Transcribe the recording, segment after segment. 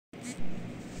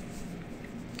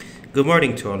Good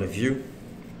morning to all of you,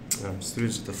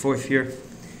 students of the fourth year.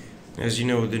 As you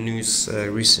know, the news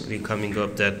recently coming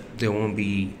up that there won't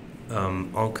be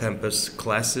on-campus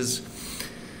classes.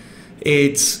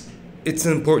 It's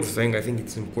an important thing. I think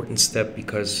it's an important step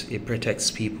because it protects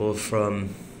people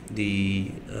from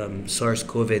the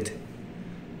SARS-CoV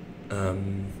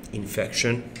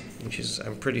infection, which is,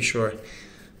 I'm pretty sure,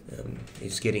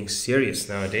 is getting serious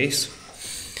nowadays.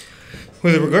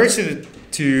 With regards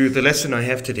to the lesson I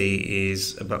have today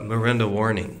is about Miranda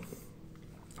warning.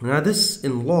 Now this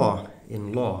in law,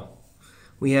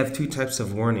 we have two types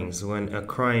of warnings when a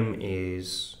crime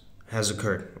has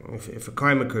occurred. If a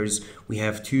crime occurs, we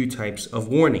have two types of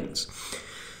warnings.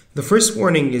 The first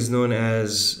warning is known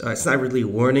as, it's not really a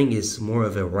warning, it's more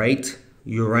of a right.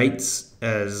 Your rights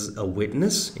as a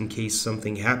witness, in case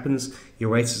something happens,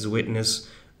 your rights as a witness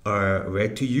are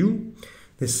read to you.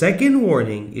 The second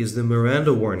warning is the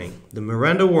Miranda warning. The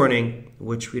Miranda warning,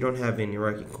 which we don't have in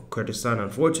Iraqi Kurdistan,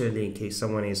 unfortunately, in case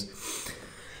someone is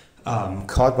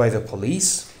caught by the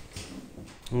police.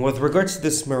 And with regards to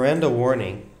this Miranda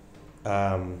warning,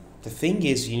 the thing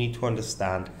is you need to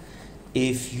understand,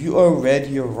 if you are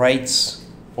read your rights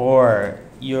or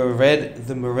you're read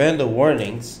the Miranda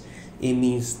warnings, it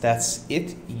means that's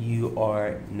it. You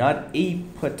are not a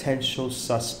potential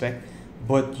suspect,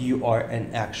 but you are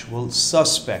an actual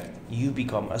suspect. You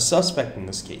become a suspect in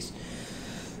this case.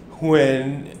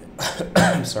 When,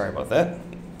 I'm sorry about that.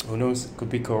 Who knows? It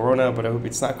could be Corona, but I hope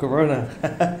it's not Corona.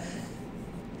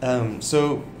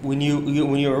 So when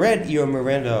you read your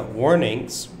Miranda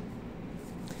warnings,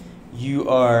 you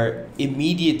are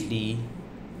immediately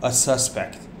a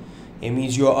suspect. It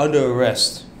means you are under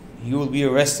arrest. You will be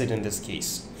arrested in this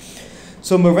case.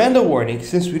 So Miranda warning,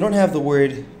 since we don't have the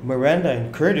word Miranda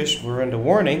in Kurdish, Miranda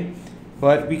warning,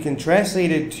 but we can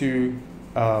translate it to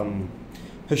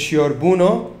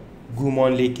Hashiyarbuno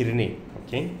Guman Lekirne.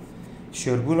 Okay?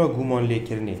 Hashiyarbuno Guman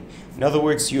Lekirne. In other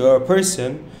words, you are a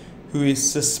person who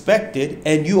is suspected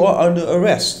and you are under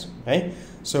arrest. Right?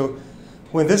 So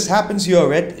when this happens, you are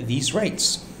read these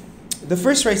rights. The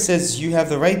first right says you have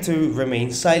the right to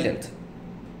remain silent.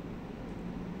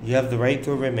 You have the right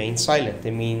to remain silent.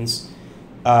 It means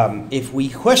if we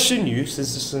question you,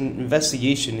 since it's an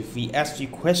investigation, if we ask you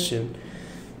a question,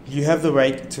 you have the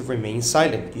right to remain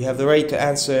silent. You have the right to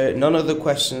answer none of the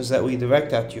questions that we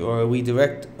direct at you, or we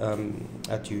direct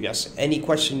at you. Yes, any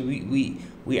question we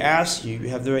ask you, you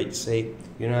have the right to say,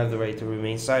 you don't have the right to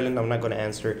remain silent. I'm not going to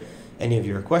answer any of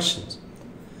your questions.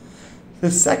 The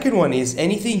second one is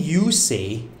anything you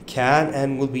say can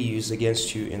and will be used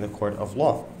against you in the court of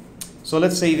law. So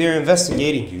let's say they're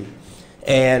investigating you,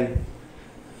 and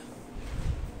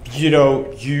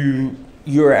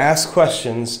you're asked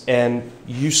questions and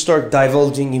you start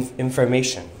divulging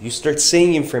information. You start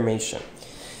saying information.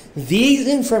 These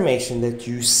information that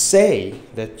you say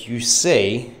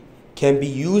can be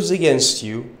used against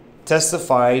you,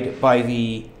 testified by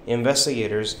the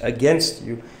investigators against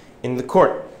you in the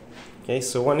court. Okay,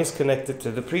 so one is connected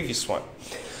to the previous one.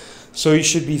 So you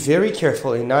should be very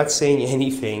careful in not saying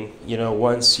anything,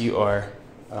 once you are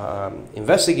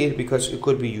investigated, because it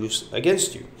could be used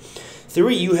against you.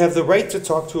 3, you have the right to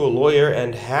talk to a lawyer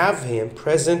and have him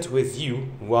present with you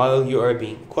while you are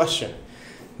being questioned.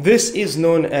 This is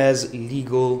known as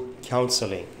legal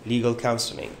counseling. Legal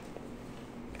counseling.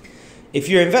 If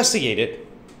you're investigated,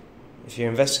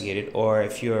 or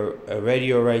if you're read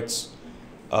your rights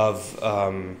of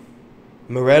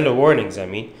Miranda warnings,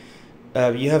 you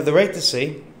have the right to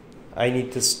say, I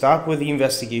need to stop with the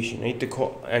investigation.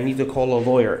 I need to call a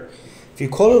lawyer. If you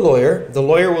call a lawyer, the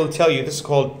lawyer will tell you, this is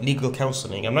called legal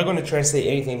counseling. I'm not going to translate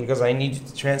anything because I need you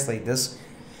to translate this.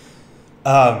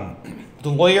 The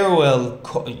lawyer will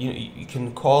you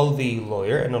can call the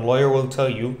lawyer, and the lawyer will tell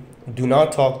you, do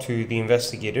not talk to the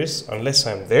investigators unless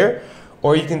I'm there,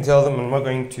 or you can tell them I'm not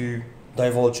going to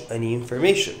divulge any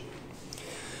information.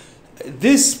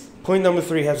 This point number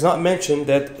 3 has not mentioned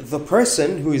that the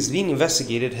person who is being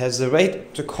investigated has the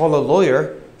right to call a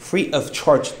lawyer free of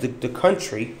charge. The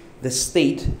country, the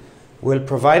state, will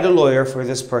provide a lawyer for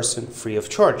this person free of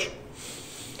charge.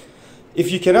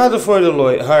 If you cannot afford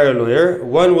hire a lawyer,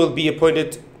 one will be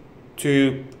appointed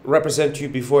to represent you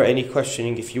before any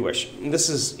questioning if you wish. And this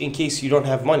is in case you don't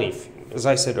have money. As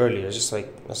I said earlier, just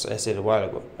like I said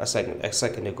a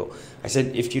second ago, I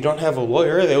said if you don't have a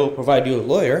lawyer, they will provide you a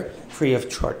lawyer free of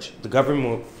charge. The government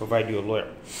will provide you a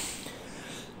lawyer.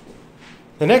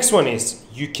 The next one is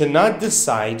you cannot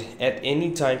decide at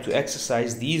any time to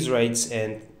exercise these rights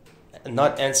and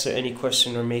not answer any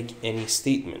question or make any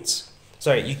statements.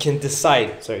 You can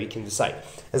decide.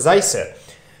 As I said,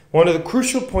 one of the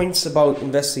crucial points about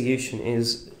investigation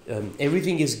is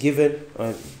everything is given,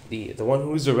 the one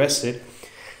who is arrested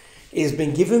is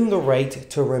been given the right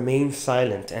to remain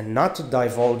silent and not to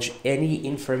divulge any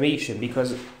information,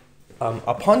 because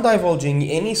upon divulging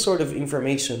any sort of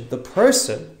information, the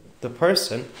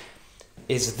person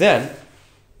is then,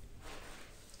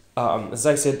 as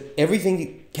I said,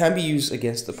 everything can be used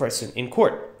against the person in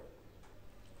court.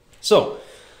 So,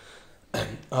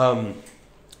 it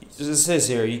says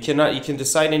here, you can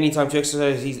decide any time to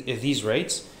exercise these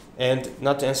rights and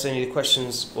not to answer any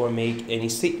questions or make any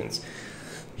statements.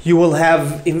 You will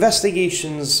have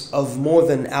investigations of more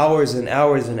than hours and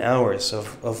hours and hours,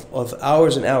 of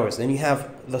hours and hours. Then you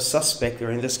have the suspect, or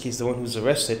in this case the one who's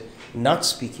arrested, not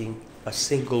speaking a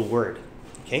single word.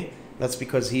 Okay? That's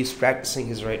because he's practicing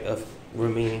his right of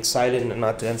remaining silent and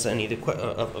not to answer any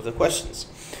of the questions.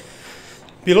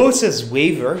 Below it says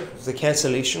waiver, the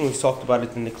cancellation. We've talked about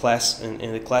it in the class,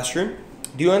 in the classroom.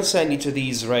 Do you understand each of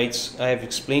these rights I have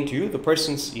explained to you? The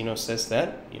person, says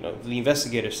that. The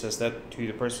investigator says that to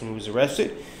the person who is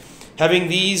arrested. Having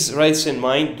these rights in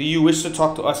mind, do you wish to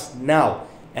talk to us now?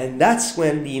 And that's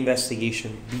when the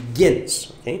investigation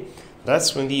begins. Okay,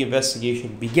 that's when the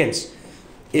investigation begins.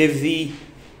 If the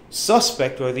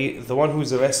suspect or the one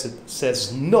who's arrested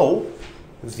says no,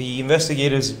 the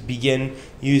investigators begin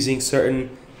using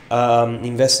certain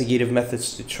investigative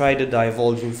methods to try to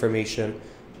divulge information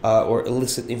or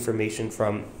elicit information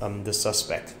from the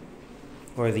suspect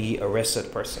or the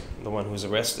arrested person, the one who's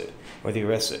arrested or the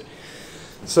arrested.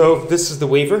 So this is the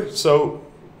waiver. So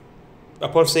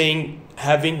upon saying,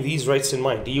 having these rights in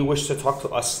mind, do you wish to talk to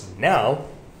us now?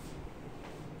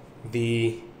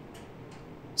 The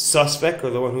suspect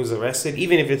or the one who's arrested,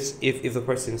 even if the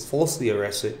person is falsely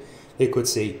arrested, they could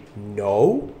say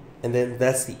no, and then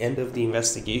that's the end of the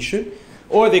investigation.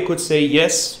 Or they could say,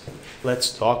 yes,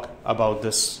 let's talk about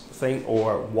this thing,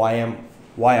 or why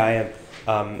I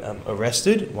am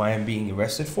arrested, why I'm being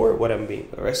arrested for, what I'm being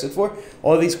arrested for.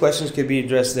 All these questions could be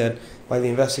addressed then by the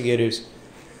investigators,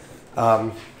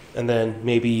 and then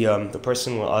maybe the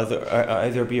person will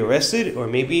either be arrested, or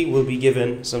maybe will be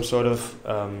given some sort of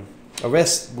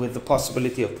arrest with the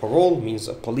possibility of parole. Means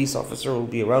a police officer will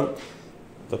be around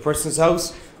the person's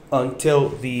house until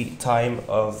the time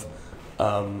of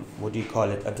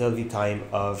until the time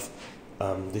of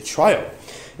the trial.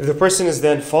 If the person is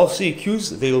then falsely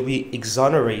accused, they will be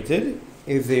exonerated.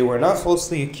 If they were not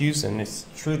falsely accused, and it's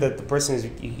true that the person is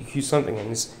accused something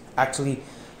and is actually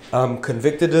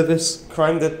convicted of this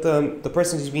crime that the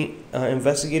person is being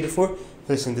investigated for,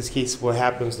 in this case, what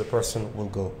happens, the person will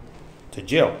go to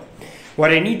jail.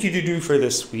 What I need you to do for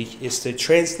this week is to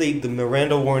translate the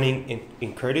Miranda warning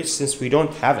in Kurdish, since we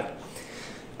don't have it.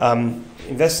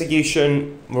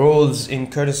 Investigation roles in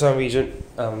Kurdistan region,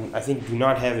 I think, do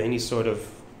not have any sort of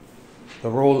the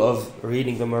role of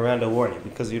reading the Miranda warning,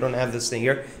 because you don't have this thing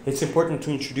here. It's important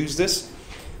to introduce this,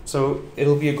 so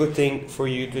it'll be a good thing for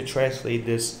you to translate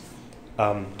this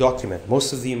document.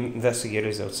 Most of the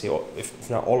investigators, I would say, if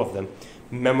not all of them,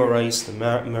 memorize the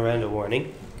Miranda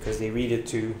warning because they read it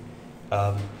to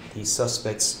the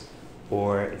suspects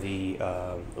or the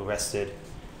arrested.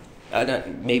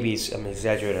 Maybe I'm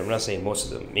exaggerating. I'm not saying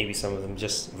most of them. Maybe some of them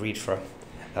just read from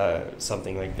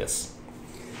something like this.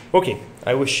 Okay,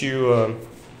 I wish you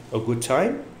a good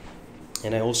time,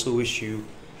 and I also wish you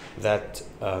that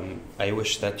I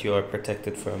wish that you are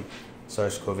protected from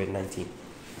SARS-CoV-19.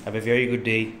 Have a very good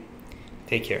day.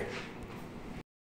 Take care.